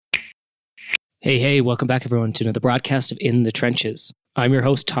Hey, welcome back everyone to another broadcast of In the Trenches. I'm your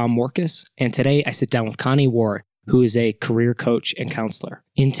host, Tom Morcus, and today I sit down with Connie Ward, who is a career coach and counselor.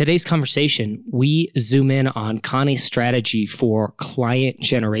 In today's conversation, we zoom in on Connie's strategy for client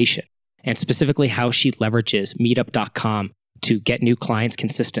generation, and specifically how she leverages Meetup.com to get new clients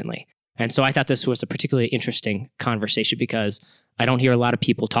consistently. And so I thought this was a particularly interesting conversation because I don't hear a lot of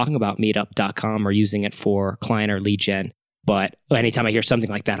people talking about Meetup.com or using it for client or lead gen. But anytime I hear something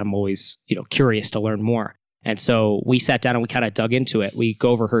like that, I'm always, curious to learn more. And so we sat down and we kind of dug into it. We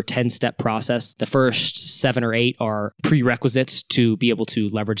go over her 10-step process. The first 7 or 8 are prerequisites to be able to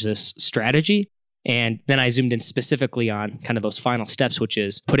leverage this strategy. And then I zoomed in specifically on kind of those final steps, which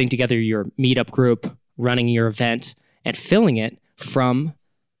is putting together your Meetup group, running your event, and filling it from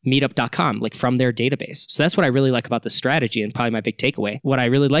Meetup.com, like from their database. So that's what I really like about this strategy and probably my big takeaway. What I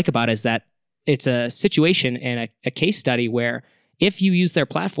really like about it is that it's a situation and a case study where if you use their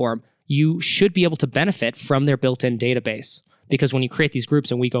platform, you should be able to benefit from their built-in database. Because when you create these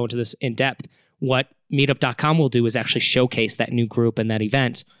groups, and we go into this in depth, what Meetup.com will do is actually showcase that new group and that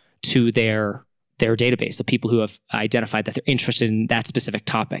event to their database, the people who have identified that they're interested in that specific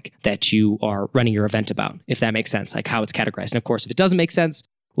topic that you are running your event about, if that makes sense, like how it's categorized. And of course, if it doesn't make sense,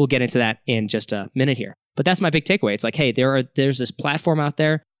 we'll get into that in just a minute here. But that's my big takeaway. It's like, hey, there's this platform out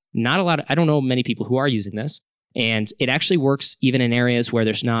there. I don't know many people who are using this, and it actually works even in areas where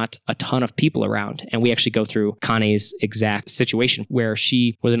there's not a ton of people around. And we actually go through Connie's exact situation where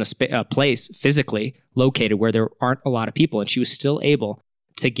she was in a place physically located where there aren't a lot of people, and she was still able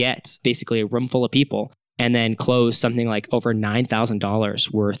to get basically a room full of people and then close something like over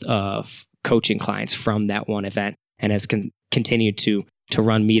 $9,000 worth of coaching clients from that one event, and has continued to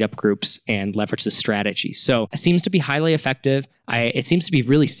run meetup groups and leverage the strategy. So it seems to be highly effective. It seems to be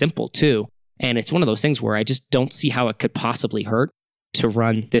really simple too. And it's one of those things where I just don't see how it could possibly hurt to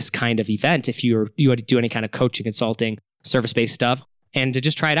run this kind of event if you had to do any kind of coaching, consulting, service-based stuff, and to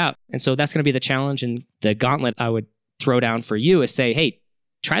just try it out. And so that's going to be the challenge, and the gauntlet I would throw down for you is say, hey,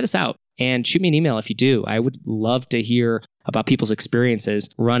 try this out and shoot me an email if you do. I would love to hear about people's experiences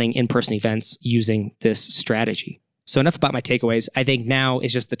running in-person events using this strategy. So enough about my takeaways. I think now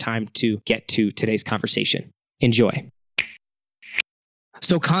is just the time to get to today's conversation. Enjoy.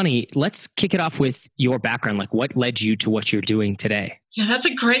 So Connie, let's kick it off with your background. Like, what led you to what you're doing today? Yeah, that's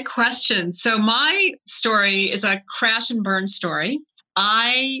a great question. So my story is a crash and burn story.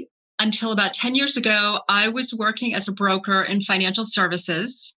 Until about 10 years ago, I was working as a broker in financial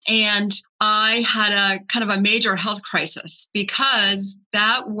services, and I had a kind of a major health crisis because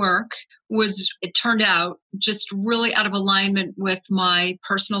that work it turned out, just really out of alignment with my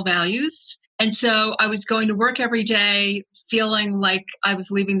personal values. And so I was going to work every day feeling like I was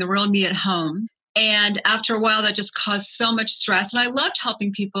leaving the real me at home. And after a while, that just caused so much stress. And I loved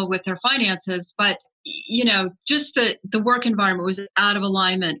helping people with their finances, but just the work environment was out of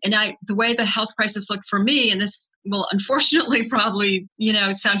alignment. And the way the health crisis looked for me, and this will unfortunately probably,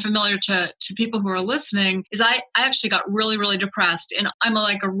 sound familiar to people who are listening, is I actually got really, really depressed. And I'm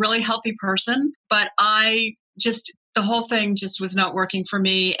a really healthy person, but the whole thing just was not working for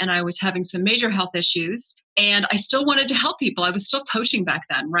me. And I was having some major health issues. And I still wanted to help people. I was still coaching back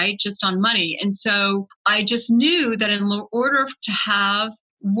then, right? Just on money. And so I just knew that in order to have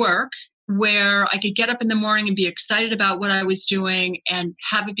work where I could get up in the morning and be excited about what I was doing and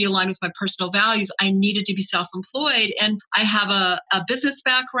have it be aligned with my personal values, I needed to be self-employed. And I have a business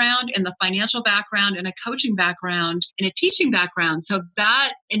background and the financial background and a coaching background and a teaching background. So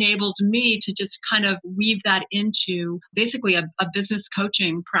that enabled me to just kind of weave that into basically a business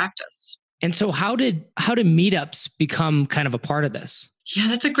coaching practice. And so how did meetups become kind of a part of this? Yeah,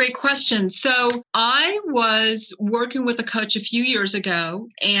 that's a great question. So I was working with a coach a few years ago,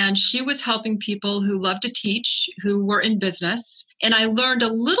 and she was helping people who love to teach, who were in business. And I learned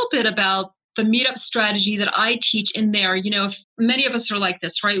a little bit about the meetup strategy that I teach in there. If many of us are like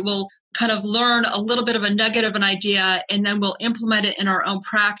this, right? We'll kind of learn a little bit of a nugget of an idea, and then we'll implement it in our own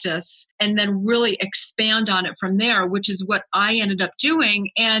practice and then really expand on it from there, which is what I ended up doing.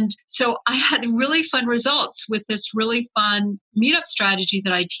 And so I had really fun results with this really fun meetup strategy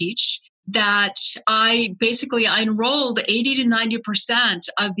that I teach, that I enrolled 80 to 90%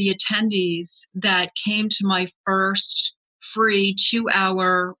 of the attendees that came to my first free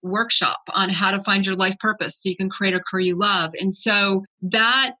 2-hour workshop on how to find your life purpose so you can create a career you love. And so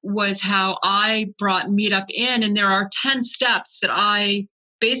that was how I brought Meetup in. And there are 10 steps that I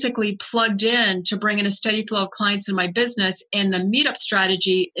basically plugged in to bring in a steady flow of clients in my business. And the Meetup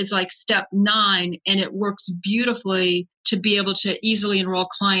strategy is like step 9, and it works beautifully to be able to easily enroll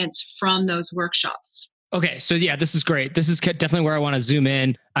clients from those workshops. Okay, so yeah, this is great. This is definitely where I want to zoom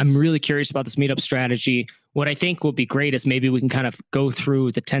in. I'm really curious about this meetup strategy. What I think will be great is maybe we can kind of go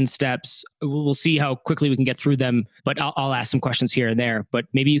through the 10 steps. We'll see how quickly we can get through them, but I'll ask some questions here and there. But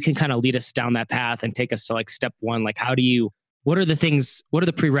maybe you can kind of lead us down that path and take us to like step one. Like, what are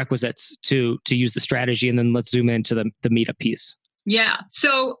the prerequisites to use the strategy? And then let's zoom into the meetup piece. Yeah.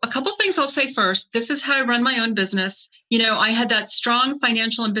 So a couple things I'll say first. This is how I run my own business. I had that strong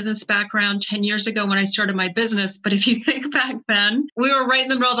financial and business background 10 years ago when I started my business. But if you think back then, we were right in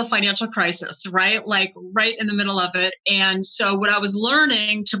the middle of the financial crisis, right? Like right in the middle of it. And so what I was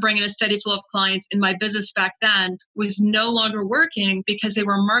learning to bring in a steady flow of clients in my business back then was no longer working because they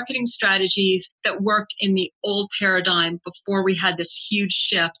were marketing strategies that worked in the old paradigm before we had this huge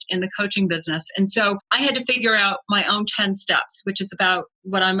shift in the coaching business. And so I had to figure out my own 10 steps, which is about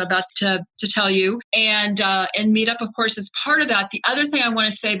what I'm about to tell you. And Meetup, of course, is part of that. The other thing I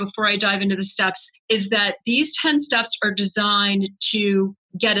want to say before I dive into the steps is that these 10 steps are designed to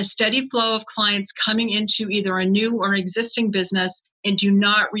get a steady flow of clients coming into either a new or existing business and do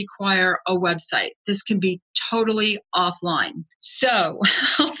not require a website. This can be totally offline. So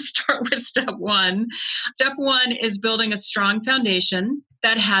I'll start with step one. Step one is building a strong foundation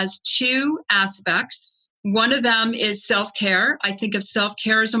that has two aspects. One of them is self-care. I think of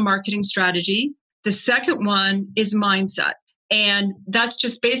self-care as a marketing strategy. The second one is mindset. And that's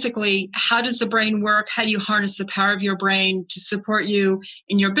just basically, how does the brain work? How do you harness the power of your brain to support you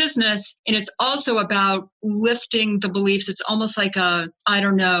in your business? And it's also about lifting the beliefs. It's almost like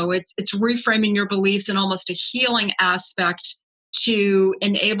it's reframing your beliefs and almost a healing aspect to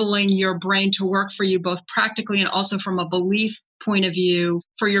enabling your brain to work for you, both practically and also from a belief point of view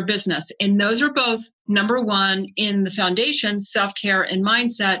for your business. And those are both number one in the foundation, self-care and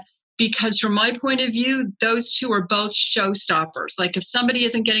mindset, because from my point of view, those two are both showstoppers. Like if somebody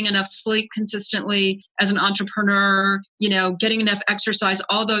isn't getting enough sleep consistently as an entrepreneur, getting enough exercise,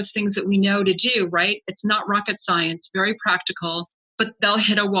 all those things that we know to do, right? It's not rocket science, very practical, but they'll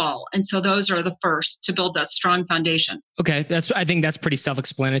hit a wall. And so those are the first to build that strong foundation. Okay. I think that's pretty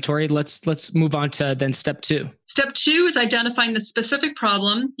self-explanatory. Let's move on to then step two. Step two is identifying the specific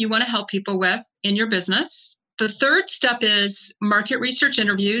problem you want to help people with in your business. The third step is market research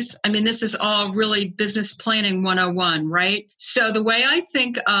interviews. I mean, this is all really business planning 101, right? So the way I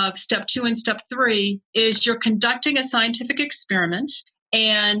think of step two and step three is you're conducting a scientific experiment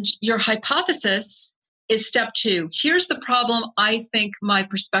and your hypothesis is step two. Here's the problem I think my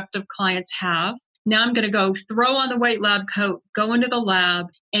prospective clients have. Now I'm going to go throw on the white lab coat, go into the lab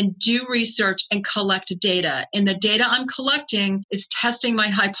and do research and collect data. And the data I'm collecting is testing my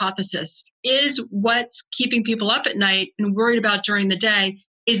hypothesis. Is what's keeping people up at night and worried about during the day,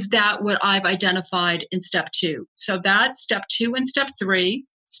 is that what I've identified in step two? So that's step two and step three.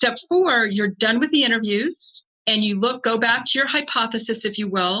 Step four, you're done with the interviews and you go back to your hypothesis, if you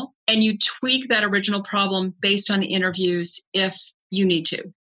will, and you tweak that original problem based on the interviews if you need to.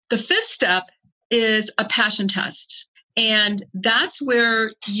 The fifth step is a passion test. And that's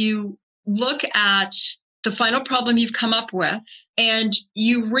where you look at the final problem you've come up with and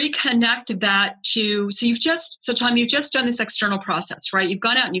you reconnect that to, Tom, you've just done this external process, right? You've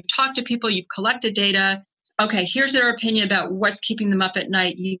gone out and you've talked to people, you've collected data. Okay, here's their opinion about what's keeping them up at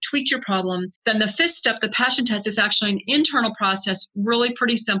night. You tweaked your problem. Then the fifth step, the passion test, is actually an internal process, really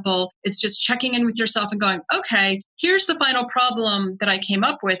pretty simple. It's just checking in with yourself and going, okay, here's the final problem that I came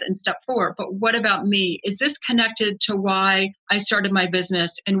up with in step four, but what about me? Is this connected to why I started my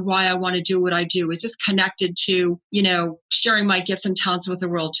business and why I want to do what I do? Is this connected to, sharing my gifts and talents with the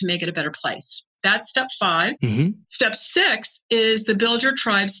world to make it a better place? That's step five. Mm-hmm. Step six is the build your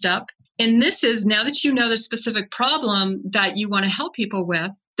tribe step. And this is, now that you know the specific problem that you want to help people with,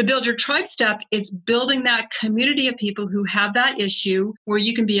 the build your tribe step is building that community of people who have that issue, where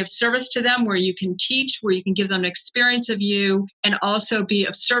you can be of service to them, where you can teach, where you can give them an experience of you and also be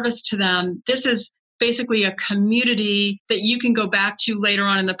of service to them. This is basically a community that you can go back to later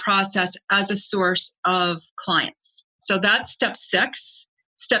on in the process as a source of clients. So that's step six.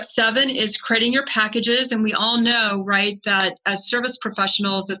 Step seven is creating your packages. And we all know, right, that as service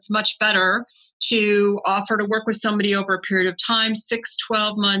professionals, it's much better to offer to work with somebody over a period of time, 6,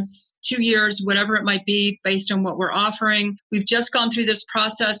 12 months, 2 years, whatever it might be, based on what we're offering. We've just gone through this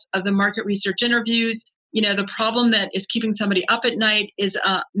process of the market research interviews. The problem that is keeping somebody up at night is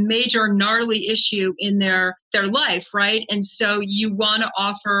a major gnarly issue in their life, right? And so you want to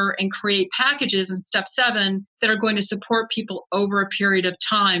offer and create packages in step seven that are going to support people over a period of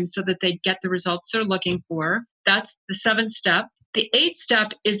time so that they get the results they're looking for. That's the seventh step. The eighth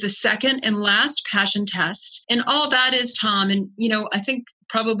step is the second and last passion test. And all that is, Tom, and I think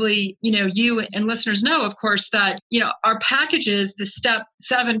probably, you and listeners know, of course, that, our packages, the step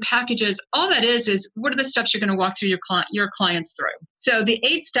 7 packages, all that is what are the steps you're going to walk through your clients through. So the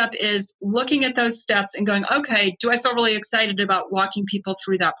 8th step is looking at those steps and going, okay, do I feel really excited about walking people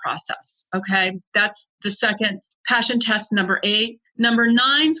through that process? Okay. That's the second passion test, number 8. Number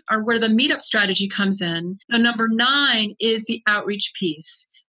 9s are where the meetup strategy comes in. Now, number 9 is the outreach piece.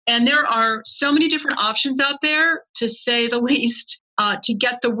 And there are so many different options out there, to say the least, to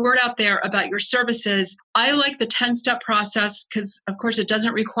get the word out there about your services. I like the 10-step process because, of course, it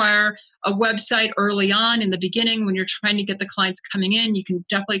doesn't require a website early on in the beginning when you're trying to get the clients coming in. You can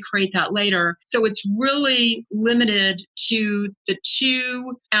definitely create that later. So it's really limited to the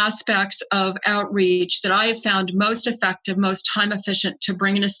 2 aspects of outreach that I have found most effective, most time efficient to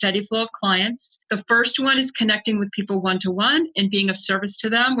bring in a steady flow of clients. The first one is connecting with people one-to-one and being of service to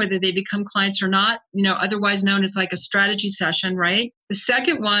them, whether they become clients or not, otherwise known as like a strategy session, right? The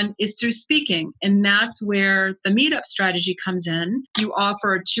second one is through speaking, and that's where the meetup strategy comes in. You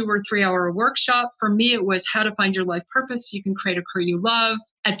offer a 2 or 3 hour workshop. For me, it was how to find your life purpose. You can create a career you love.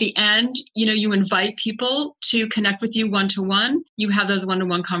 At the end, you invite people to connect with you one-to-one. You have those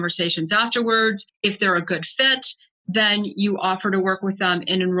one-to-one conversations afterwards. If they're a good fit, then you offer to work with them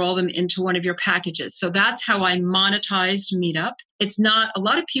and enroll them into one of your packages. So that's how I monetized Meetup. It's not, a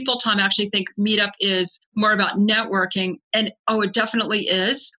lot of people, Tom, actually think Meetup is more about networking. And it definitely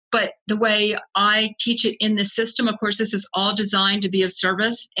is. But the way I teach it in the system, of course, this is all designed to be of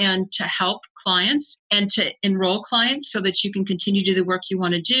service and to help clients and to enroll clients so that you can continue to do the work you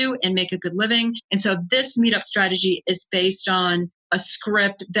want to do and make a good living. And so this Meetup strategy is based on a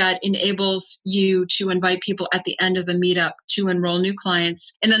script that enables you to invite people at the end of the meetup to enroll new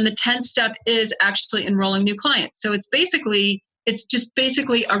clients. And then the 10th step is actually enrolling new clients. So it's just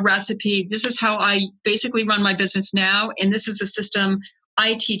basically a recipe. This is how I basically run my business now. And this is a system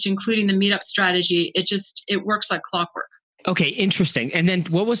I teach, including the meetup strategy. It works like clockwork. Okay, interesting. And then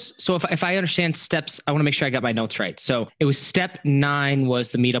if I understand steps, I want to make sure I got my notes right. So it was step 9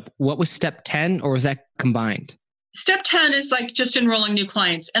 was the meetup. What was step 10, or was that combined? Step 10 is like just enrolling new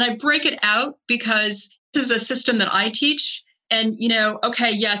clients. And I break it out because this is a system that I teach. And, okay,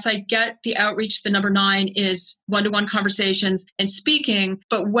 yes, I get the outreach. The number 9 is one-to-one conversations and speaking.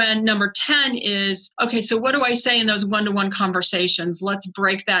 But when number 10 is, okay, so what do I say in those one-to-one conversations? Let's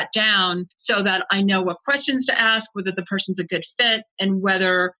break that down so that I know what questions to ask, whether the person's a good fit, and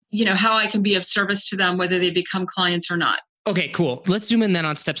whether, how I can be of service to them, whether they become clients or not. Okay, cool. Let's zoom in then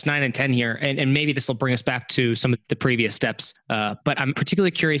on steps 9 and 10 here. And maybe this will bring us back to some of the previous steps. But I'm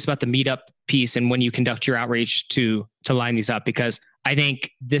particularly curious about the meetup piece and when you conduct your outreach to line these up, because I think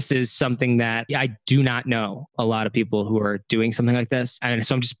this is something that I do not know a lot of people who are doing something like this. And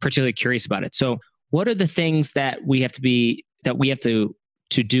so I'm just particularly curious about it. So what are the things that we have to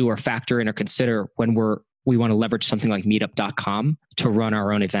do or factor in or consider when we want to leverage something like meetup.com to run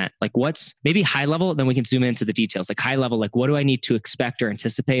our own event? Like what's maybe high level, then we can zoom into the details. Like high level, like what do I need to expect or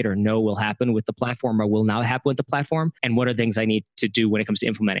anticipate or know will happen with the platform or will not happen with the platform? And what are things I need to do when it comes to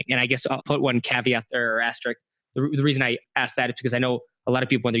implementing? And I guess I'll put one caveat there or asterisk. The reason I ask that is because I know a lot of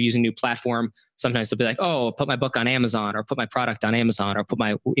people, when they're using a new platform, sometimes they'll be like, oh, put my book on Amazon or put my product on Amazon or put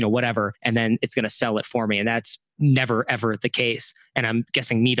my, whatever, and then it's going to sell it for me. And that's never, ever the case. And I'm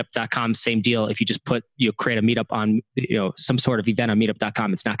guessing meetup.com, same deal. If you just create a meetup on, some sort of event on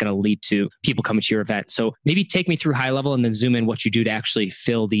meetup.com, it's not going to lead to people coming to your event. So maybe take me through high level and then zoom in what you do to actually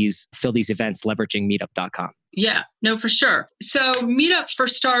fill these events leveraging meetup.com. Yeah, no, for sure. So Meetup, for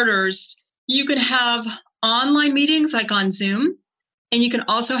starters, you can have online meetings like on Zoom, and you can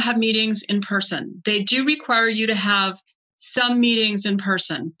also have meetings in person. They do require you to have some meetings in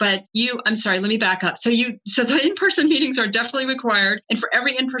person, but let me back up. So the in-person meetings are definitely required. And for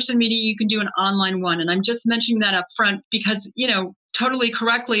every in-person meeting, you can do an online one. And I'm just mentioning that up front because, totally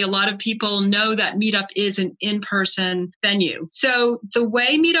correctly, a lot of people know that Meetup is an in-person venue. So the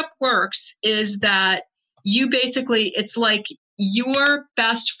way Meetup works is that it's like your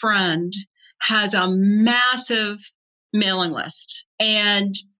best friend has a massive mailing list,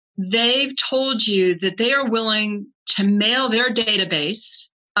 and they've told you that they are willing to mail their database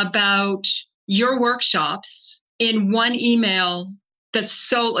about your workshops in one email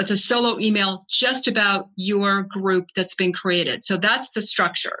it's a solo email just about your group that's been created. So that's the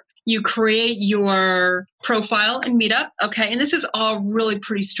structure. You create your profile in Meetup. Okay. And this is all really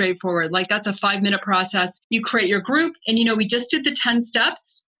pretty straightforward. Like that's a 5-minute process. You create your group and, we just did the 10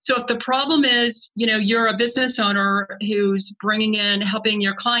 steps. So if the problem is, you're a business owner who's helping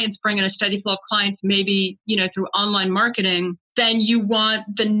your clients bring in a steady flow of clients, maybe, through online marketing, then you want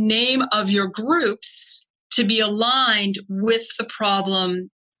the name of your groups to be aligned with the problem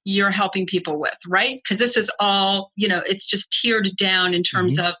you're helping people with, right? Because this is all, it's just tiered down in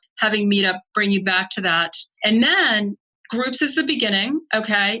terms of having Meetup bring you back to that. And then groups is the beginning,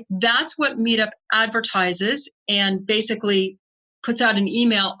 okay? That's what Meetup advertises and basically puts out an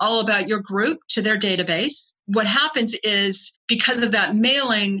email all about your group to their database. What happens is because of that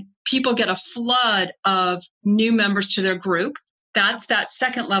mailing, people get a flood of new members to their group. That's that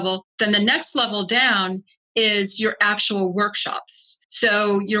second level. Then the next level down is your actual workshops.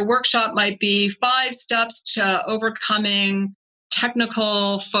 So your workshop might be 5 steps to overcoming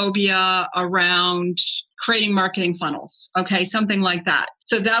technical phobia around creating marketing funnels. Okay, something like that.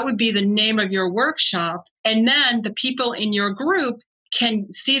 So that would be the name of your workshop. And then the people in your group can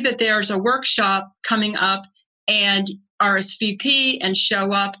see that there's a workshop coming up and RSVP and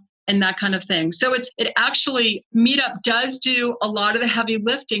show up and that kind of thing. So it actually, Meetup does do a lot of the heavy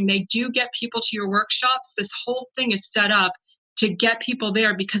lifting. They do get people to your workshops. This whole thing is set up to get people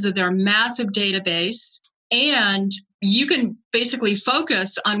there because of their massive database. And you can basically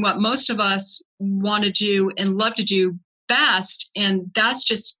focus on what most of us want to do and love to do best. And that's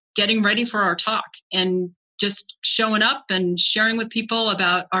just getting ready for our talk and just showing up and sharing with people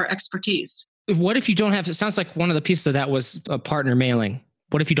about our expertise. What if you don't have, it sounds like one of the pieces of that was a partner mailing.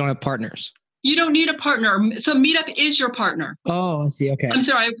 What if you don't have partners? You don't need a partner. So Meetup is your partner. Oh, I see. Okay. I'm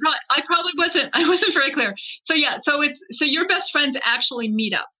sorry. I probably wasn't very clear. So yeah, so your best friends actually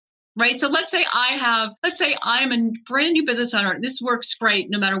Meetup, right? So let's say I'm a brand new business owner. This works great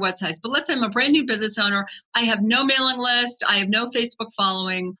no matter what size, but let's say I'm a brand new business owner. I have no mailing list. I have no Facebook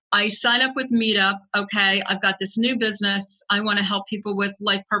following. I sign up with Meetup. Okay. I've got this new business. I want to help people with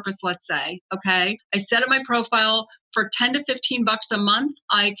life purpose, let's say. Okay. I set up my profile for 10 to 15 bucks a month.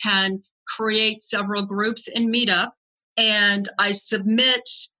 I can create several groups in Meetup and I submit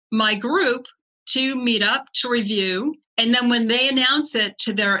my group to Meetup to review. And then when they announce it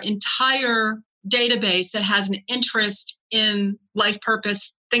to their entire database that has an interest in life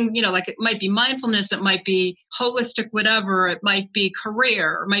purpose thing, like it might be mindfulness, it might be holistic, whatever, it might be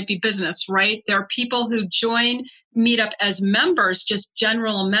career, it might be business, right? There are people who join Meetup as members, just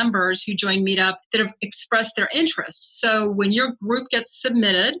general members who join Meetup that have expressed their interest. So when your group gets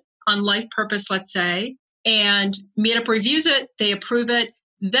submitted on life purpose, let's say, and Meetup reviews it, they approve it,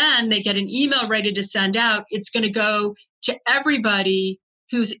 then they get an email ready to send out. It's going to go to everybody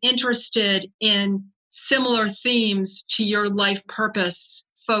who's interested in similar themes to your life purpose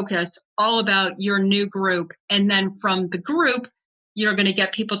focus, all about your new group. And then from the group, you're going to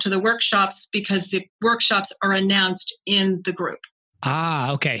get people to the workshops because the workshops are announced in the group.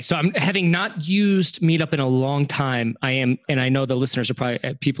 Ah, okay. So I'm having not used Meetup in a long time. I am, and I know the listeners are probably,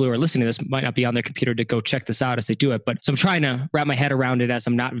 people who are listening to this might not be on their computer to go check this out as they do it. But so I'm trying to wrap my head around it as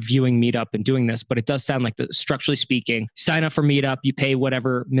I'm not viewing Meetup and doing this, but it does sound like structurally speaking, sign up for Meetup, you pay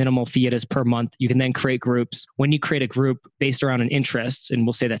whatever minimal fee it is per month. You can then create groups. When you create a group based around an interest, and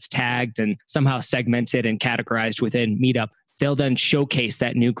we'll say that's tagged and somehow segmented and categorized within Meetup, they'll then showcase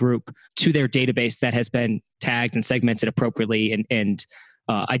that new group to their database that has been tagged and segmented appropriately and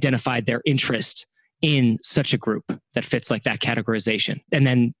identified their interest in such a group that fits like that categorization. And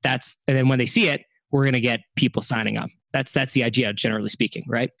then when they see it, we're going to get people signing up. That's the idea, generally speaking,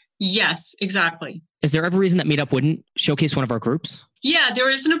 right? Yes, exactly. Is there ever a reason that Meetup wouldn't showcase one of our groups? Yeah,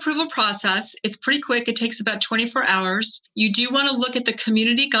 there is an approval process. It's pretty quick. It takes about 24 hours. You do want to look at the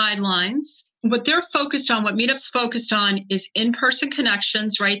community guidelines. What they're focused on, what Meetup's focused on is in-person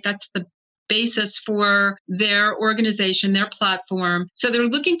connections, right? That's the basis for their organization, their platform. So they're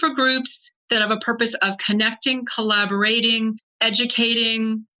looking for groups that have a purpose of connecting, collaborating,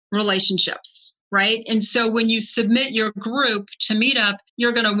 educating, relationships, right? And so when you submit your group to Meetup,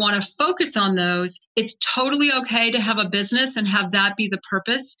 you're going to want to focus on those. It's totally okay to have a business and have that be the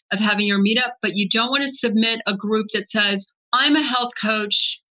purpose of having your Meetup, but you don't want to submit a group that says, I'm a health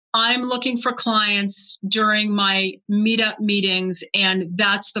coach, I'm looking for clients during my Meetup meetings, and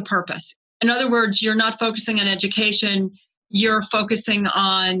that's the purpose. In other words, you're not focusing on education, you're focusing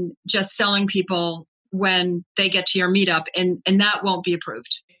on just selling people when they get to your Meetup, and that won't be approved.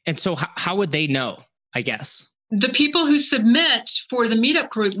 And so how would they know, I guess? The people who submit for the Meetup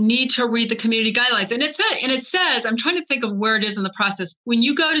group need to read the community guidelines. And it says, I'm trying to think of where it is in the process. When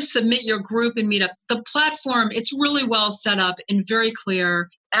you go to submit your group in Meetup, the platform, it's really well set up and very clear.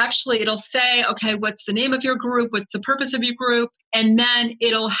 Actually, it'll say, okay, what's the name of your group? What's the purpose of your group? And then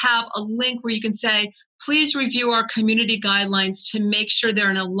it'll have a link where you can say, please review our community guidelines to make sure they're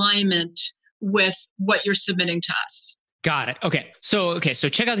in alignment with what you're submitting to us. Got it. Okay. So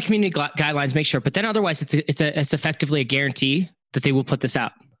check out the community guidelines, make sure, but then otherwise it's effectively a guarantee that they will put this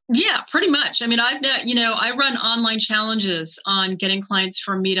out. Yeah, pretty much. I mean, I run online challenges on getting clients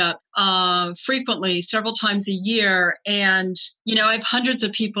for Meetup frequently, several times a year. And, I have hundreds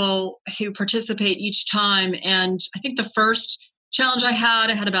of people who participate each time. And I think the first challenge I had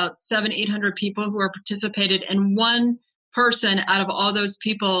about 800 people who are participated. And one person out of all those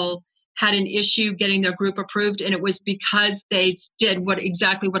people had an issue getting their group approved. And it was because they did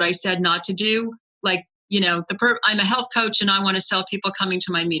exactly what I said not to do. Like, I'm a health coach and I want to sell people coming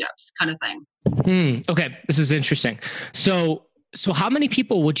to my meetups kind of thing. Okay. This is interesting. So how many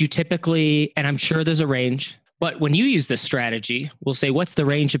people would you typically, and I'm sure there's a range, but when you use this strategy, we'll say, what's the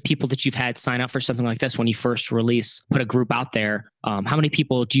range of people that you've had sign up for something like this when you first put a group out there? How many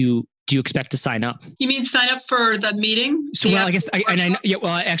people do you expect to sign up? You mean sign up for the meeting? So, well, I guess,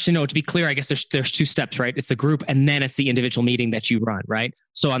 actually, no, to be clear, I guess there's two steps, right? It's the group and then it's the individual meeting that you run, right?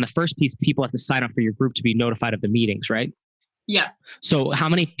 So on the first piece, people have to sign up for your group to be notified of the meetings, right? Yeah. So how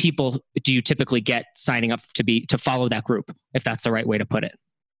many people do you typically get signing up to follow that group, if that's the right way to put it?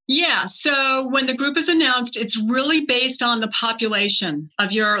 Yeah. So when the group is announced, it's really based on the population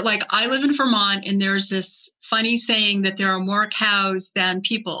of I live in Vermont, and there's this funny saying that there are more cows than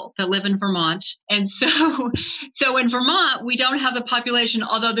people that live in Vermont. And so in Vermont, we don't have the population,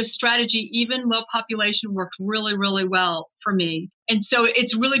 although the strategy, even low population, worked really, really well for me. And so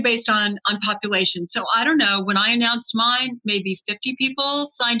it's really based on population. So I don't know, when I announced mine, maybe 50 people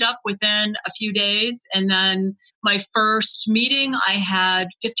signed up within a few days. And then my first meeting, I had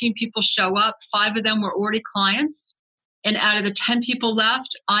 15 people show up. 5 of them were already clients. And out of the 10 people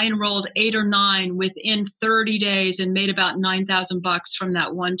left, I enrolled 8 or 9 within 30 days and made about $9,000 from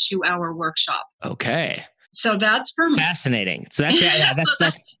that 1 2-hour workshop. Okay. So that's for me. Fascinating. So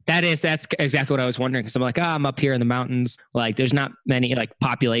that's exactly what I was wondering. Cause I'm like, I'm up here in the mountains. Like there's not many, like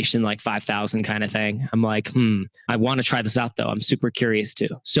population, like 5,000 kind of thing. I'm like, I want to try this out though. I'm super curious too.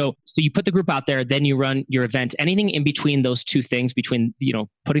 So you put the group out there, then you run your event. Anything in between those two things, between,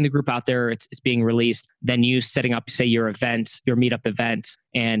 putting the group out there, it's being released, then you setting up, say, your meetup event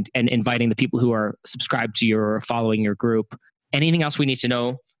and inviting the people who are subscribed to your or following your group. Anything else we need to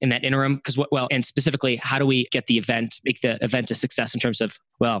know in that interim? And specifically, how do we get make the event a success in terms of,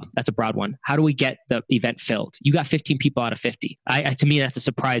 that's a broad one. How do we get the event filled? You got 15 people out of 50. To me, that's a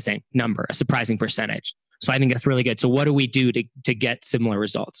surprising number, a surprising percentage. So I think that's really good. So what do we do to get similar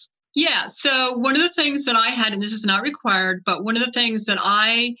results? Yeah. So one of the things that I had, and this is not required, but one of the things that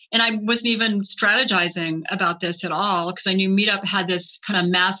I wasn't even strategizing about this at all because I knew Meetup had this kind of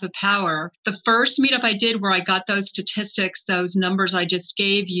massive power. The first Meetup I did where I got those statistics, those numbers I just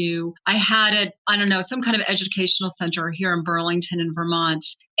gave you, I had it, I don't know, some kind of educational center here in Burlington in Vermont.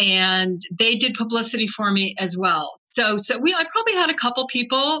 And they did publicity for me as well. So I probably had a couple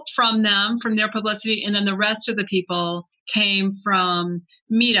people from their publicity, and then the rest of the people came from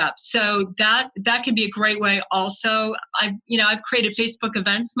Meetup. So that can be a great way also. I've created Facebook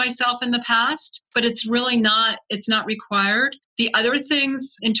events myself in the past, but it's not required. The other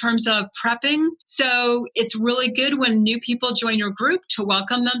things in terms of prepping, so it's really good when new people join your group to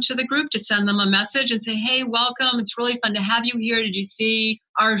welcome them to the group, to send them a message and say, hey, welcome. It's really fun to have you here. Did you see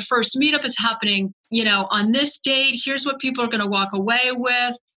our first Meetup is happening, on this date? Here's what people are going to walk away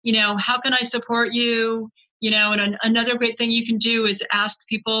with. How can I support you? And another great thing you can do is ask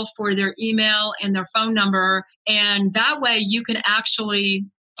people for their email and their phone number. And that way you can actually,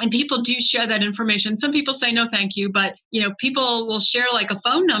 and people do share that information. Some people say, no, thank you. But, people will share like a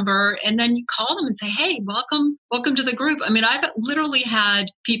phone number and then you call them and say, hey, welcome to the group. I mean, I've literally had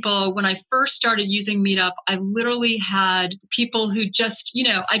people, when I first started using Meetup, I literally had people who just,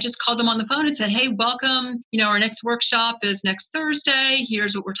 I just called them on the phone and said, hey, welcome. Our next workshop is next Thursday.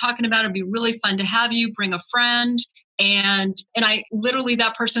 Here's what we're talking about. It'd be really fun to have you. Bring a friend. And I literally,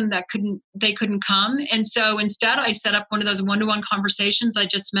 that person they couldn't come. And so instead I set up one of those one-to-one conversations I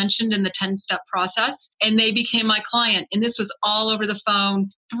just mentioned in the 10-step process, and they became my client. And this was all over the phone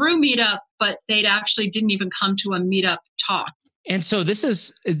through Meetup, but they actually didn't even come to a Meetup talk. And so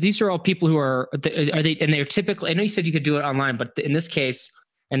these are all people who are they, and they're typically, I know you said you could do it online, but in this case,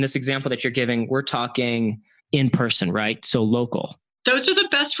 in this example that you're giving, we're talking in person, right? So local. Those are the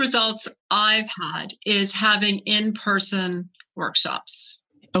best results I've had, is having in-person workshops.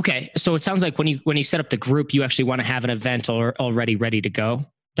 Okay. So it sounds like when you set up the group, you actually want to have an event already ready to go.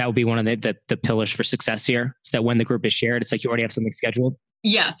 That would be one of the pillars for success here. So that when the group is shared, it's like you already have something scheduled.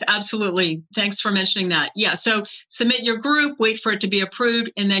 Yes, absolutely. Thanks for mentioning that. Yeah. So submit your group, wait for it to be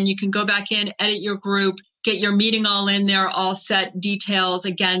approved, and then you can go back in, edit your group, get your meeting all in there, all set details.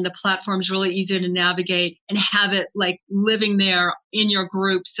 Again, the platform's really easy to navigate, and have it like living there in your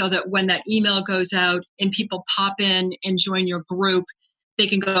group so that when that email goes out and people pop in and join your group, they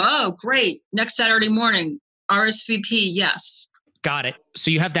can go, oh, great, next Saturday morning, RSVP, yes. Got it.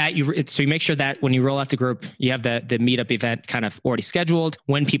 So you have that. So you make sure that when you roll out the group, you have the meetup event kind of already scheduled.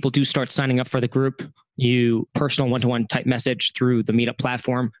 When people do start signing up for the group, you personal one-to-one type message through the meetup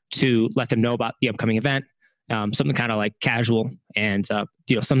platform to let them know about the upcoming event. Something kind of like casual and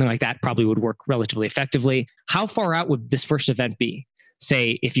something like that probably would work relatively effectively. How far out would this first event be?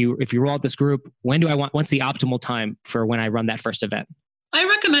 Say if you roll out this group, what's the optimal time for when I run that first event? I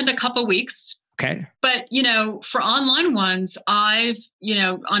recommend a couple weeks. Okay. But, for online ones, I've,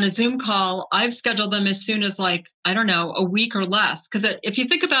 on a Zoom call, I've scheduled them as soon as a week or less. Because if you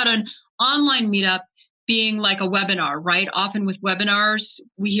think about an online meetup being like a webinar, right? Often with webinars,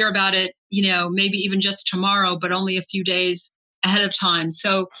 we hear about it, maybe even just tomorrow, but only a few days ahead of time.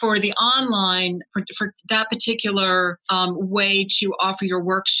 So for the online, for that particular way to offer your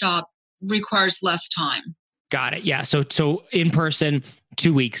workshop requires less time. Got it. Yeah. So in person,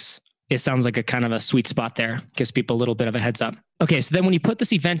 2 weeks. It sounds like a kind of a sweet spot there. Gives people a little bit of a heads up. Okay. So then when you put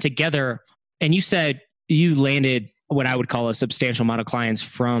this event together and you said you landed what I would call a substantial amount of clients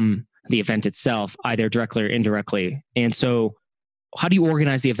from the event itself, either directly or indirectly. And so how do you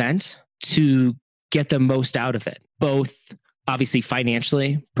organize the event to get the most out of it? Both obviously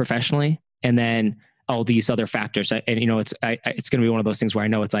financially, professionally, and then all these other factors. And, it's going to be one of those things where I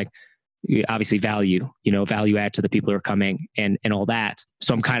know it's like, obviously value add to the people who are coming and all that.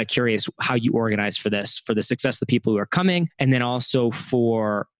 So I'm kind of curious how you organize for the success of the people who are coming, and then also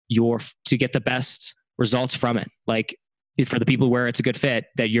to get the best results from it. Like for the people where it's a good fit,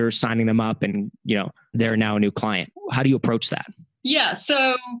 that you're signing them up and, they're now a new client. How do you approach that? Yeah.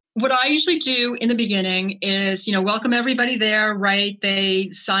 So what I usually do in the beginning is, welcome everybody there, right? They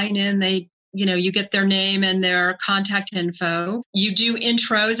sign in, you get their name and their contact info. You do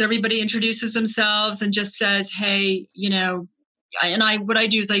intros. Everybody introduces themselves and just says, hey, what I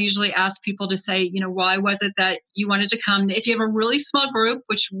do is I usually ask people to say, why was it that you wanted to come? If you have a really small group,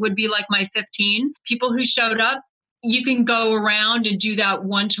 which would be like my 15 people who showed up, you can go around and do that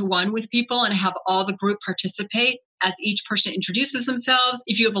one-to-one with people and have all the group participate as each person introduces themselves.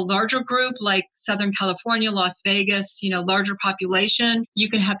 If you have a larger group like Southern California, Las Vegas, larger population, you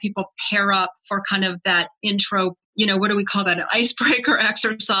can have people pair up for kind of that intro, what do we call that? An icebreaker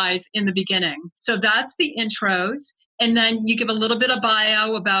exercise in the beginning. So that's the intros. And then you give a little bit of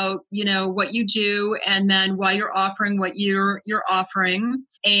bio about, what you do and then why you're offering what you're offering.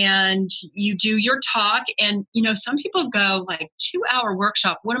 And you do your talk. And, some people go like 2-hour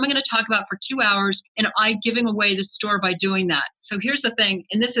workshop. What am I going to talk about for 2 hours? And I'm giving away the store by doing that. So here's the thing.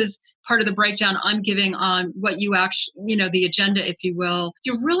 And this is part of the breakdown I'm giving on what you actually, the agenda, if you will.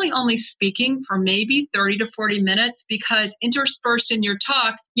 You're really only speaking for maybe 30 to 40 minutes because interspersed in your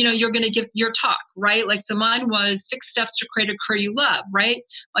talk, you're going to give your talk, right? Like, so mine was 6 steps to create a career you love, right?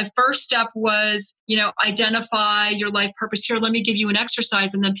 My first step was, identify your life purpose. Here, let me give you an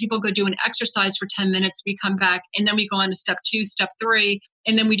exercise. And then people go do an exercise for 10 minutes. We come back and then we go on to step 2, step 3.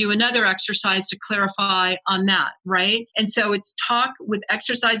 And then we do another exercise to clarify on that, right? And so it's talk with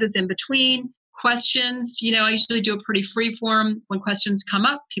exercises in between, questions. I usually do a pretty free form. When questions come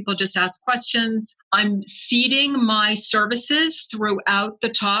up, people just ask questions. I'm seeding my services throughout the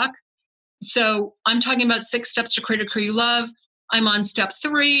talk. So I'm talking about 6 steps to create a career you love. I'm on step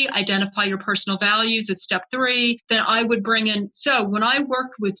 3, identify your personal values is step 3. Then I would bring in, so when I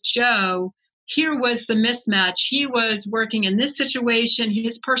worked with Joe, here was the mismatch. He was working in this situation.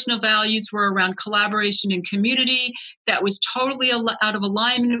 His personal values were around collaboration and community. That was totally out of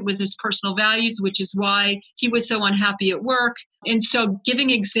alignment with his personal values, which is why he was so unhappy at work. And so giving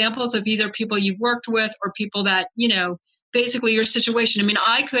examples of either people you've worked with or people that, basically your situation. I mean,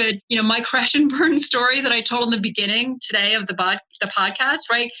 I could, my crash and burn story that I told in the beginning today of the podcast,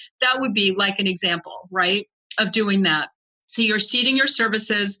 right? That would be like an example, right, of doing that. So you're seeding your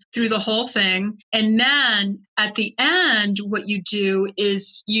services through the whole thing. And then at the end, what you do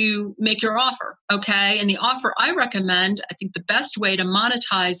is you make your offer, okay? And the offer I recommend, I think the best way to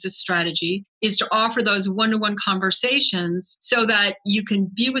monetize this strategy is to offer those one-to-one conversations so that you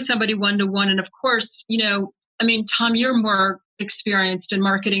can be with somebody one-to-one. And of course, Tom, you're more experienced in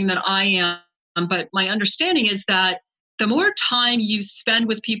marketing than I am, but my understanding is that the more time you spend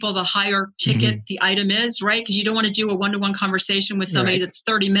with people, the higher ticket the item is, right? Because you don't want to do a one-to-one conversation with somebody that's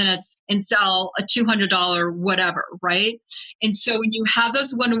 30 minutes and sell a $200 whatever, right? And so when you have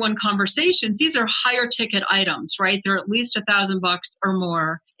those one-to-one conversations, these are higher ticket items, right? They're at least $1,000 or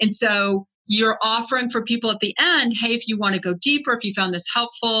more. And so you're offering for people at the end, hey, if you want to go deeper, if you found this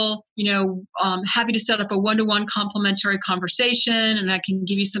helpful, happy to set up a one-to-one complimentary conversation, and I can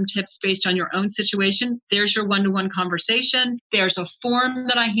give you some tips based on your own situation. There's your one-to-one conversation. There's a form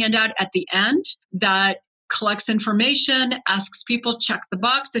that I hand out at the end that collects information, asks people, check the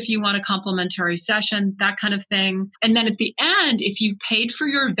box if you want a complimentary session, that kind of thing. And then at the end, if you've paid for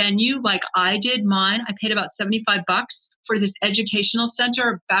your venue, like I did mine, I paid about $75 for this educational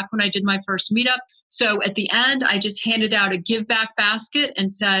center back when I did my first meetup. So at the end, I just handed out a give back basket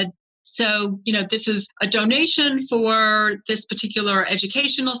and said, so, this is a donation for this particular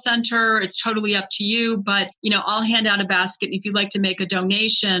educational center. It's totally up to you, but, I'll hand out a basket. If you'd like to make a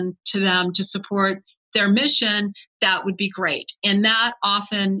donation to them to support their mission, that would be great. And that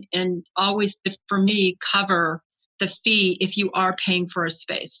often and always, for me, cover the fee if you are paying for a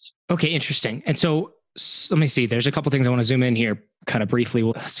space. Okay, interesting. And so let me see. There's a couple things I want to zoom in here kind of briefly.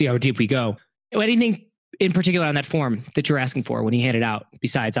 We'll see how deep we go. Anything in particular on that form that you're asking for when you hand it out,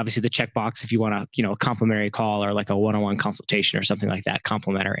 besides obviously the checkbox if you want a complimentary call or like a one-on-one consultation or something like that,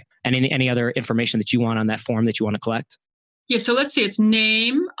 complimentary. And any other information that you want on that form that you want to collect? Yeah, so let's see. It's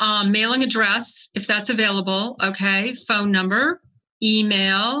name, mailing address, if that's available. Okay, phone number,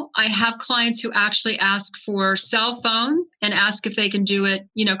 email. I have clients who actually ask for cell phone and ask if they can do it,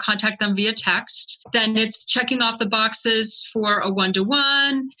 contact them via text. Then it's checking off the boxes for a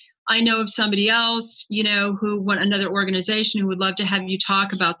one-to-one. I know of somebody else, another organization who would love to have you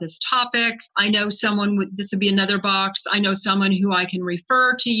talk about this topic. I know someone this would be another box. I know someone who I can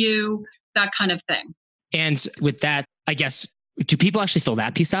refer to you, that kind of thing. And with that, I guess, do people actually fill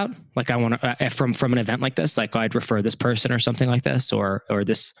that piece out? Like I want to, from an event like this, like I'd refer this person or something like this, or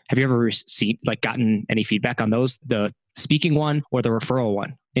this, have you ever gotten any feedback on those, the speaking one or the referral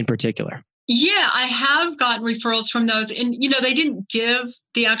one in particular? Yeah, I have gotten referrals from those. And, they didn't give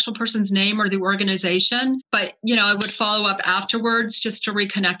the actual person's name or the organization, but, I would follow up afterwards just to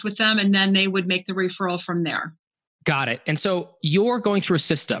reconnect with them. And then they would make the referral from there. Got it. And so you're going through a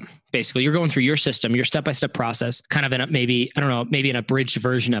system, basically. You're going through your system, your step-by-step process, kind of in maybe an abridged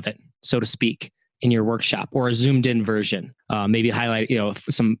version of it, so to speak, in your workshop, or a zoomed in version. Maybe highlight,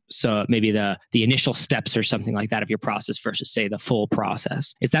 maybe the initial steps or something like that of your process versus, say, the full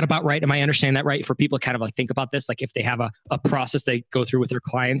process. Is that about right? Am I understanding that right? For people to kind of think about this, like if they have a process they go through with their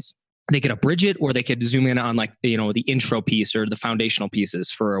clients, they could abridge it, or they could zoom in on the intro piece or the foundational pieces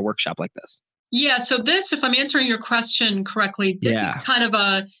for a workshop like this. Yeah. So this, if I'm answering your question correctly,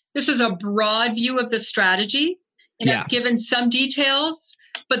 this is a broad view of the strategy. And I've given some details,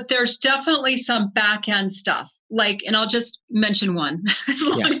 but there's definitely some back end stuff. And I'll just mention one as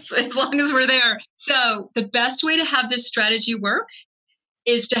long as we're there. So the best way to have this strategy work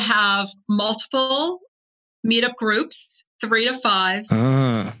is to have multiple meetup groups, 3 to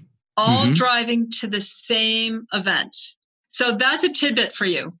 5, all driving to the same event. So that's a tidbit for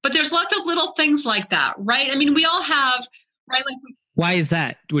you. But there's lots of little things like that, right? I mean, we all have, right? Why is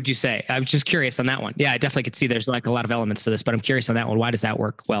that, would you say? I'm just curious on that one. Yeah, I definitely could see there's a lot of elements to this, but I'm curious on that one. Why does that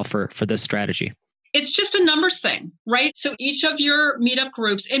work well for this strategy? It's just a numbers thing, right? So each of your meetup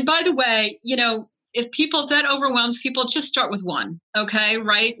groups, and by the way, if that overwhelms people, just start with one, okay,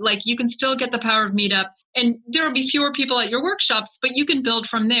 right? You can still get the power of meetup, and there will be fewer people at your workshops, but you can build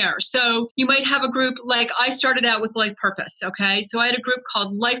from there. So you might have a group, I started out with Life Purpose, okay? So I had a group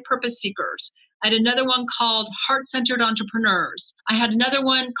called Life Purpose Seekers. I had another one called Heart-Centered Entrepreneurs. I had another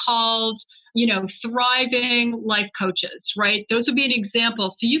one called, Thriving Life Coaches, right? Those would be an example.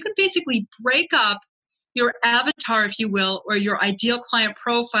 So you can basically break up your avatar, if you will, or your ideal client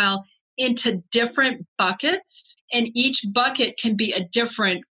profile into different buckets, and each bucket can be a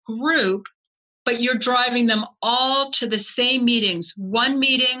different group, but you're driving them all to the same meetings. One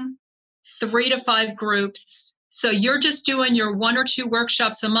meeting, 3 to 5 groups. So you're just doing your 1 or 2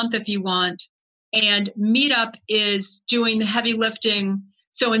 workshops a month if you want, and Meetup is doing the heavy lifting.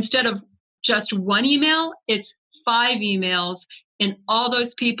 So instead of just 1 email, it's 5 emails, and all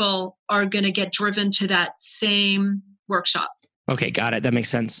those people are going to get driven to that same workshop. Okay, got it. That makes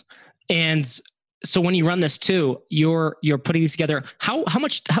sense. And so when you run this too, you're putting these together. How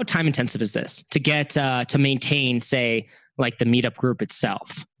time intensive is this to get to maintain, say, the meetup group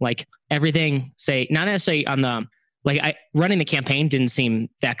itself? Everything, say, not necessarily on the running the campaign didn't seem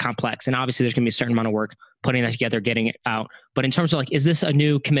that complex, and obviously there's going to be a certain amount of work putting that together, getting it out. But in terms of is this a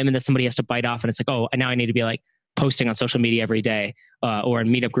new commitment that somebody has to bite off, and it's oh, and now I need to be posting on social media every day, or in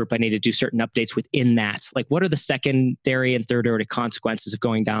meetup group, I need to do certain updates within that. What are the secondary and third order consequences of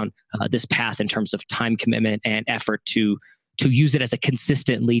going down this path in terms of time commitment and effort to use it as a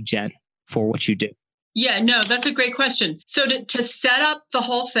consistent lead gen for what you do? Yeah, no, that's a great question. So to set up the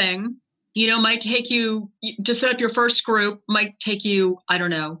whole thing, Might take you to set up your first group, might take you, I don't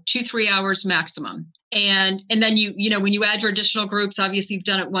know, 2-3 hours maximum. And then when you add your additional groups, obviously you've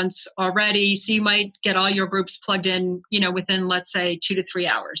done it once already. So you might get all your groups plugged in, within, let's say, 2 to 3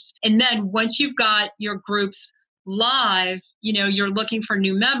 hours. And then once you've got your groups live, you're looking for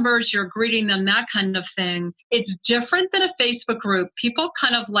new members, you're greeting them, that kind of thing. It's different than a Facebook group. People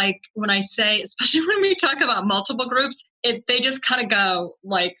kind of like, when I say, especially when we talk about multiple groups, they just kind of go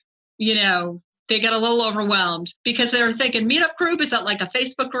like, they get a little overwhelmed because they're thinking meetup group, is that like a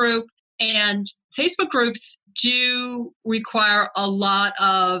Facebook group? And Facebook groups do require a lot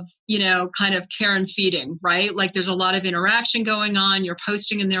of, kind of care and feeding, right? Like there's a lot of interaction going on. You're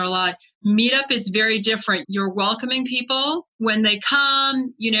posting in there a lot. Meetup is very different. You're welcoming people when they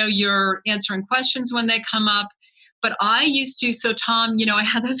come, you're answering questions when they come up. But I used to, so Tom, I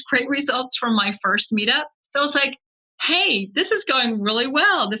had those great results from my first meetup. So it's like, hey, this is going really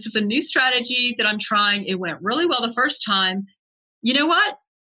well. This is a new strategy that I'm trying. It went really well the first time. You know what?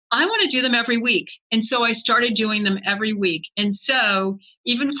 I want to do them every week. And so I started doing them every week. And so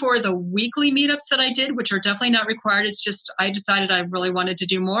even for the weekly meetups that I did, which are definitely not required, it's just I decided I really wanted to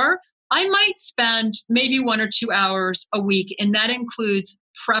do more. I might spend maybe 1 or 2 hours a week. And that includes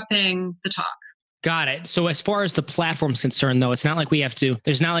prepping the talk. Got it. So as far as the platform's concerned, though, it's not like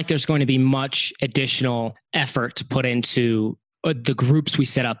there's going to be much additional effort to put into the groups we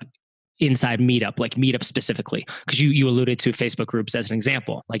set up inside Meetup, like Meetup specifically, because you alluded to Facebook groups as an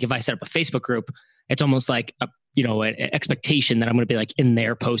example. Like if I set up a Facebook group, it's almost like an expectation that I'm going to be like in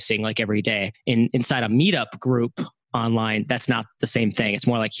there posting like every day. Inside a Meetup group online, that's not the same thing. It's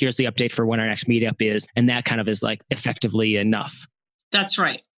more like, here's the update for when our next meetup is. And that kind of is like effectively enough. That's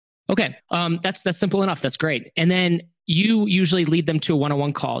right. Okay. That's simple enough. That's great. And then you usually lead them to a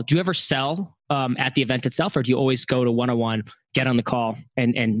one-on-one call. Do you ever sell at the event itself, or do you always go to one-on-one, get on the call,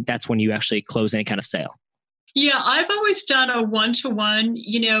 and that's when you actually close any kind of sale? Yeah, I've always done a one-to-one.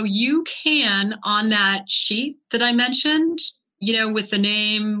 You can, on that sheet that I mentioned, with the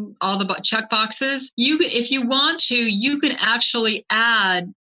name, all the check boxes, if you want to, you can actually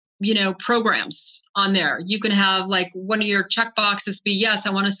add, programs on there. You can have like one of your check boxes be, yes, I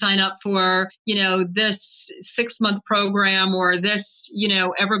want to sign up for, this 6-month program or this,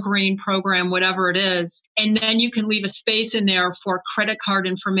 evergreen program, whatever it is. And then you can leave a space in there for credit card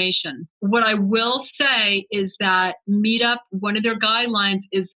information. What I will say is that Meetup, one of their guidelines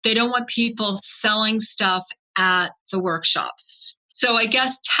is they don't want people selling stuff at the workshops. So I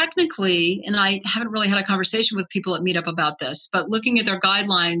guess technically, and I haven't really had a conversation with people at Meetup about this, but looking at their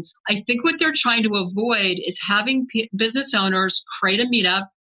guidelines, I think what they're trying to avoid is having business owners create a Meetup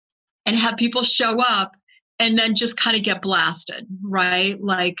and have people show up and then just kind of get blasted, right?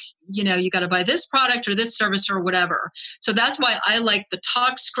 Like, you got to buy this product or this service or whatever. So that's why I like the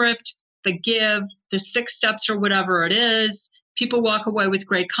talk script, the give, the 6 steps or whatever it is. People walk away with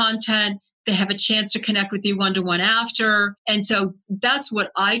great content. They have a chance to connect with you one-to-one after. And so that's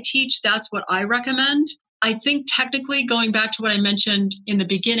what I teach. That's what I recommend. I think technically, going back to what I mentioned in the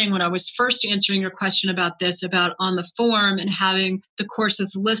beginning when I was first answering your question about this, about on the form and having the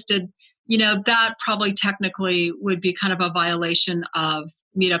courses listed, that probably technically would be kind of a violation of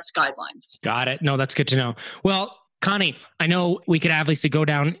Meetup's guidelines. Got it. No, that's good to know. Well, Connie, I know we could obviously go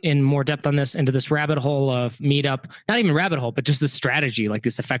down in more depth on this, into this rabbit hole of Meetup, not even rabbit hole, but just the strategy, like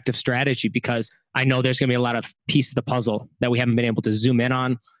this effective strategy, because I know there's going to be a lot of pieces of the puzzle that we haven't been able to zoom in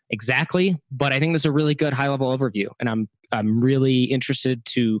on exactly, but I think there's a really good high level overview. And I'm really interested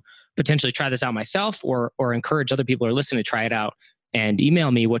to potentially try this out myself or encourage other people who are listening to try it out, and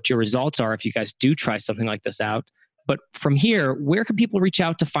email me what your results are if you guys do try something like this out. But from here, where can people reach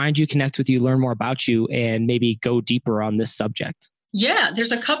out to find you, connect with you, learn more about you, and maybe go deeper on this subject? Yeah,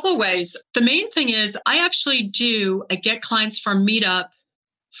 there's a couple of ways. The main thing is I actually do a Get Clients from Meetup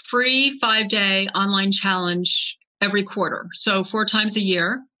free 5-day online challenge every quarter. So 4 times a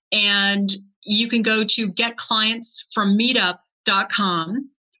year. And you can go to getclientsfrommeetup.com.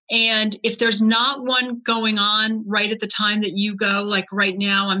 And if there's not one going on right at the time that you go, like right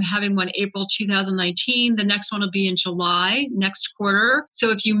now, I'm having one April 2019. The next one will be in July, next quarter. So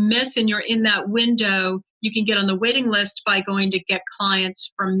if you miss and you're in that window, you can get on the waiting list by going to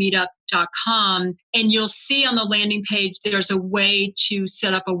getclientsfrommeetup.com. And you'll see on the landing page, there's a way to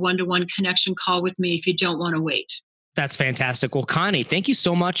set up a one-to-one connection call with me if you don't want to wait. That's fantastic. Well, Connie, thank you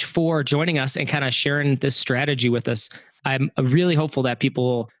so much for joining us and kind of sharing this strategy with us. I'm really hopeful that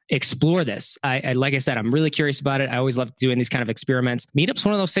people, explore this. I like I said, I'm really curious about it. I always love doing these kind of experiments. Meetup's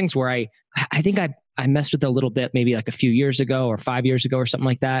one of those things where I think I messed with it a little bit, maybe like a few years ago or 5 years ago or something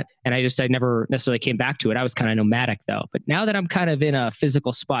like that. And I never necessarily came back to it. I was kind of nomadic though. But now that I'm kind of in a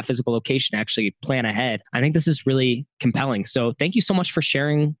physical spot, physical location, actually plan ahead, I think this is really compelling. So thank you so much for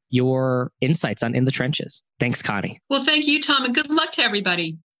sharing your insights on In the Trenches. Thanks, Connie. Well, thank you, Tom, and good luck to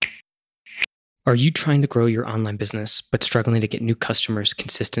everybody. Are you trying to grow your online business, but struggling to get new customers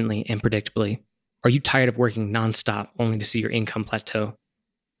consistently and predictably? Are you tired of working nonstop only to see your income plateau?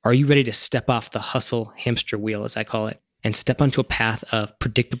 Are you ready to step off the hustle hamster wheel, as I call it, and step onto a path of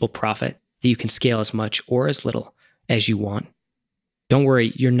predictable profit that you can scale as much or as little as you want? Don't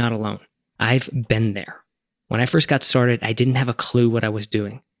worry, you're not alone. I've been there. When I first got started, I didn't have a clue what I was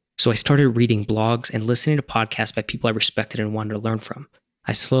doing. So I started reading blogs and listening to podcasts by people I respected and wanted to learn from.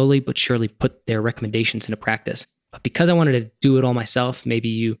 I slowly but surely put their recommendations into practice. But because I wanted to do it all myself,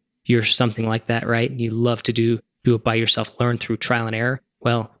 maybe you're something like that, right? And you love to do it by yourself, learn through trial and error.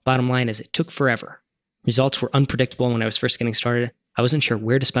 Well, bottom line is it took forever. Results were unpredictable when I was first getting started. I wasn't sure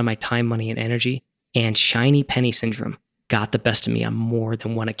where to spend my time, money, and energy. And shiny penny syndrome got the best of me on more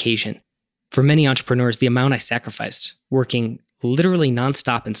than one occasion. For many entrepreneurs, the amount I sacrificed, working literally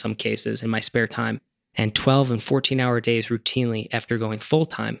nonstop in some cases in my spare time, and 12 and 14-hour days routinely after going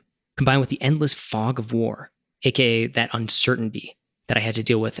full-time, combined with the endless fog of war, aka that uncertainty that I had to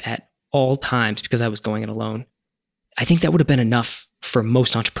deal with at all times because I was going it alone. I think that would have been enough for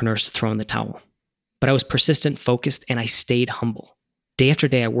most entrepreneurs to throw in the towel. But I was persistent, focused, and I stayed humble. Day after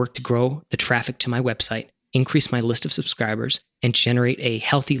day, I worked to grow the traffic to my website, increase my list of subscribers, and generate a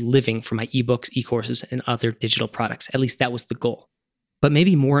healthy living for my ebooks, e-courses, and other digital products. At least that was the goal. But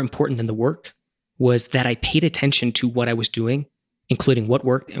maybe more important than the work was that I paid attention to what I was doing, including what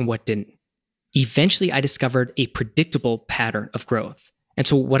worked and what didn't. Eventually, I discovered a predictable pattern of growth. And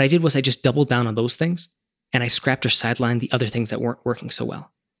so what I did was I just doubled down on those things, and I scrapped or sidelined the other things that weren't working so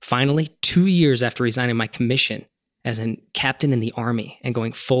well. Finally, 2 years after resigning my commission as a captain in the Army and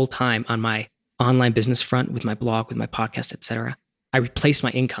going full-time on my online business front with my blog, with my podcast, etc., I replaced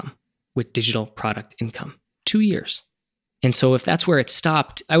my income with digital product income. 2 years. And so if that's where it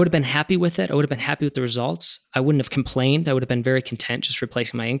stopped, I would have been happy with it. I would have been happy with the results. I wouldn't have complained. I would have been very content just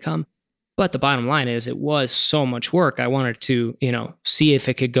replacing my income. But the bottom line is it was so much work. I wanted to, see if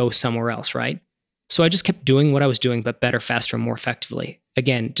it could go somewhere else, right? So I just kept doing what I was doing, but better, faster, and more effectively.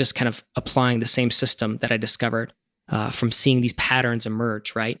 Again, just kind of applying the same system that I discovered from seeing these patterns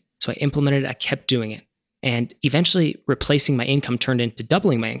emerge, right? So I implemented it, I kept doing it. And eventually replacing my income turned into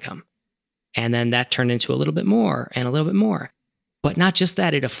doubling my income. And then that turned into a little bit more and a little bit more. But not just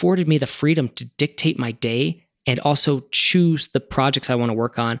that, it afforded me the freedom to dictate my day and also choose the projects I want to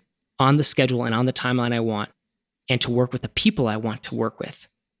work on the schedule and on the timeline I want, and to work with the people I want to work with.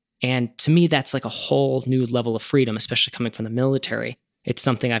 And to me, that's like a whole new level of freedom, especially coming from the military. It's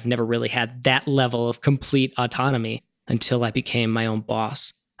something I've never really had that level of complete autonomy until I became my own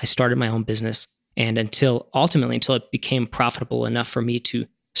boss. I started my own business, and until it became profitable enough for me to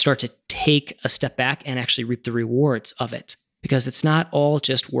start to take a step back and actually reap the rewards of it. Because it's not all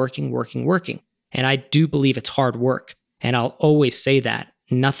just working. And I do believe it's hard work. And I'll always say that.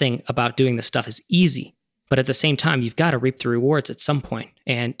 Nothing about doing this stuff is easy. But at the same time, you've got to reap the rewards at some point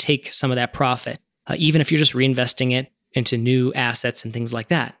and take some of that profit, even if you're just reinvesting it into new assets and things like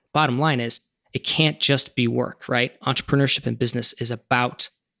that. Bottom line is, it can't just be work, right? Entrepreneurship and business is about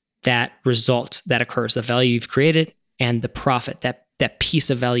that result that occurs, the value you've created and the profit, that piece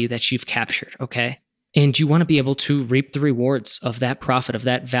of value that you've captured, okay? And you want to be able to reap the rewards of that profit, of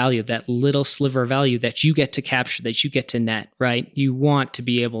that value, that little sliver of value that you get to capture, that you get to net, right? You want to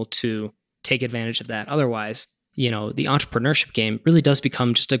be able to take advantage of that. Otherwise, the entrepreneurship game really does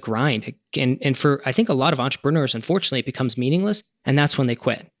become just a grind. And for, I think, a lot of entrepreneurs, unfortunately, it becomes meaningless, and that's when they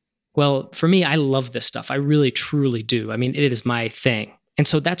quit. Well, for me, I love this stuff. I really, truly do. I mean, it is my thing. And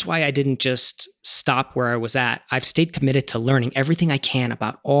so that's why I didn't just stop where I was at. I've stayed committed to learning everything I can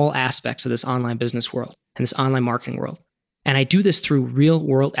about all aspects of this online business world and this online marketing world. And I do this through real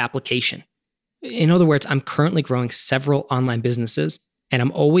world application. In other words, I'm currently growing several online businesses, and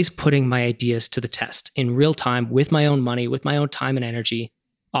I'm always putting my ideas to the test in real time with my own money, with my own time and energy,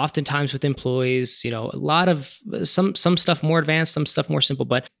 oftentimes with employees, a lot of some stuff more advanced, some stuff more simple,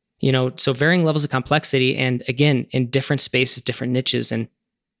 but so varying levels of complexity, and again, in different spaces, different niches. And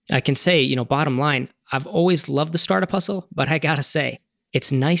I can say, bottom line, I've always loved the startup hustle, but I gotta say,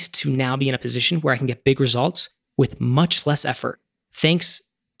 it's nice to now be in a position where I can get big results with much less effort, thanks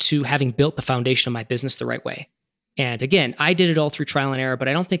to having built the foundation of my business the right way. And again, I did it all through trial and error, but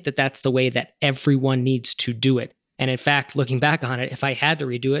I don't think that that's the way that everyone needs to do it. And in fact, looking back on it, if I had to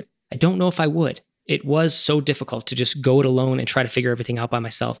redo it, I don't know if I would. It was so difficult to just go it alone and try to figure everything out by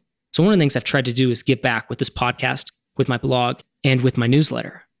myself. So one of the things I've tried to do is give back with this podcast, with my blog, and with my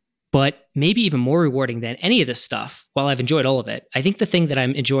newsletter. But maybe even more rewarding than any of this stuff, while I've enjoyed all of it, I think the thing that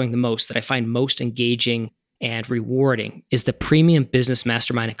I'm enjoying the most, that I find most engaging and rewarding, is the premium business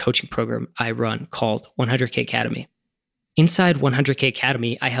mastermind and coaching program I run called 100K Academy. Inside 100K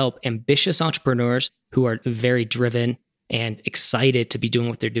Academy, I help ambitious entrepreneurs who are very driven and excited to be doing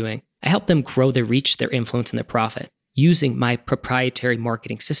what they're doing. I help them grow their reach, their influence, and their profit using my proprietary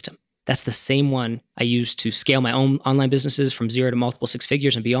marketing system. That's the same one I use to scale my own online businesses from 0 to multiple 6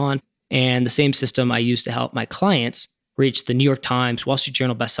 figures and beyond. And the same system I use to help my clients reach the New York Times, Wall Street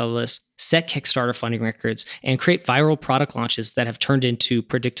Journal bestseller list, set Kickstarter funding records, and create viral product launches that have turned into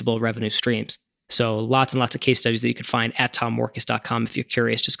predictable revenue streams. So lots and lots of case studies that you can find at tommorkes.com. If you're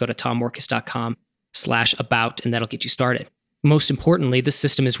curious, just go to tommorkes.com/about, and that'll get you started. Most importantly, this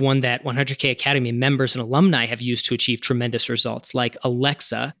system is one that 100K Academy members and alumni have used to achieve tremendous results, like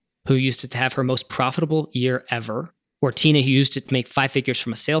Alexa, who used it to have her most profitable year ever, or Tina, who used it to make 5 figures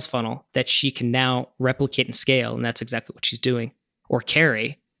from a sales funnel that she can now replicate and scale, and that's exactly what she's doing. Or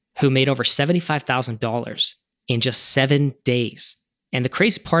Carrie, who made over $75,000 in just 7 days. And the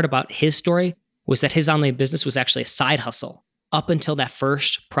crazy part about his story was that his online business was actually a side hustle up until that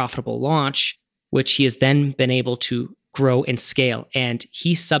first profitable launch, which he has then been able to grow and scale. And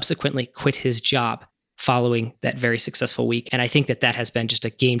he subsequently quit his job following that very successful week. And I think that that has been just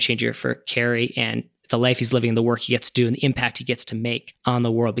a game changer for Carrie and the life he's living, the work he gets to do, and the impact he gets to make on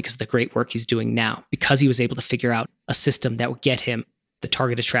the world because of the great work he's doing now, because he was able to figure out a system that would get him the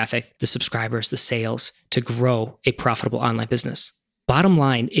targeted traffic, the subscribers, the sales to grow a profitable online business. Bottom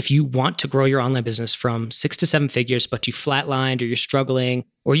line, if you want to grow your online business from 6 to 7 figures, but you flatlined or you're struggling,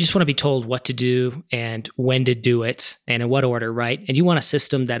 or you just want to be told what to do and when to do it and in what order, right? And you want a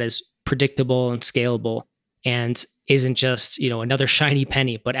system that is predictable and scalable and isn't just, another shiny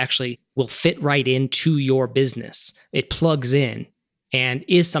penny, but actually will fit right into your business. It plugs in and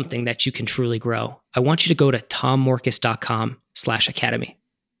is something that you can truly grow. I want you to go to tommorkes.com/academy.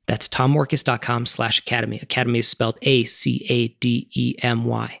 That's tommorkes.com/academy. Academy is spelled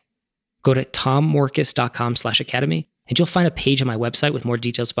ACADEMY. Go to tommorkes.com/academy and you'll find a page on my website with more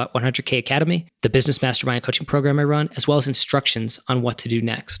details about 100K Academy, the business mastermind coaching program I run, as well as instructions on what to do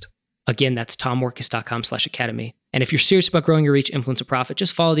next. Again, that's tommorkes.com/academy. And if you're serious about growing your reach, influence, and profit,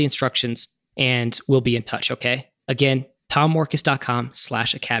 just follow the instructions and we'll be in touch, okay? Again,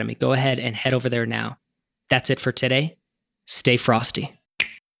 tommorkes.com/academy. Go ahead and head over there now. That's it for today. Stay frosty.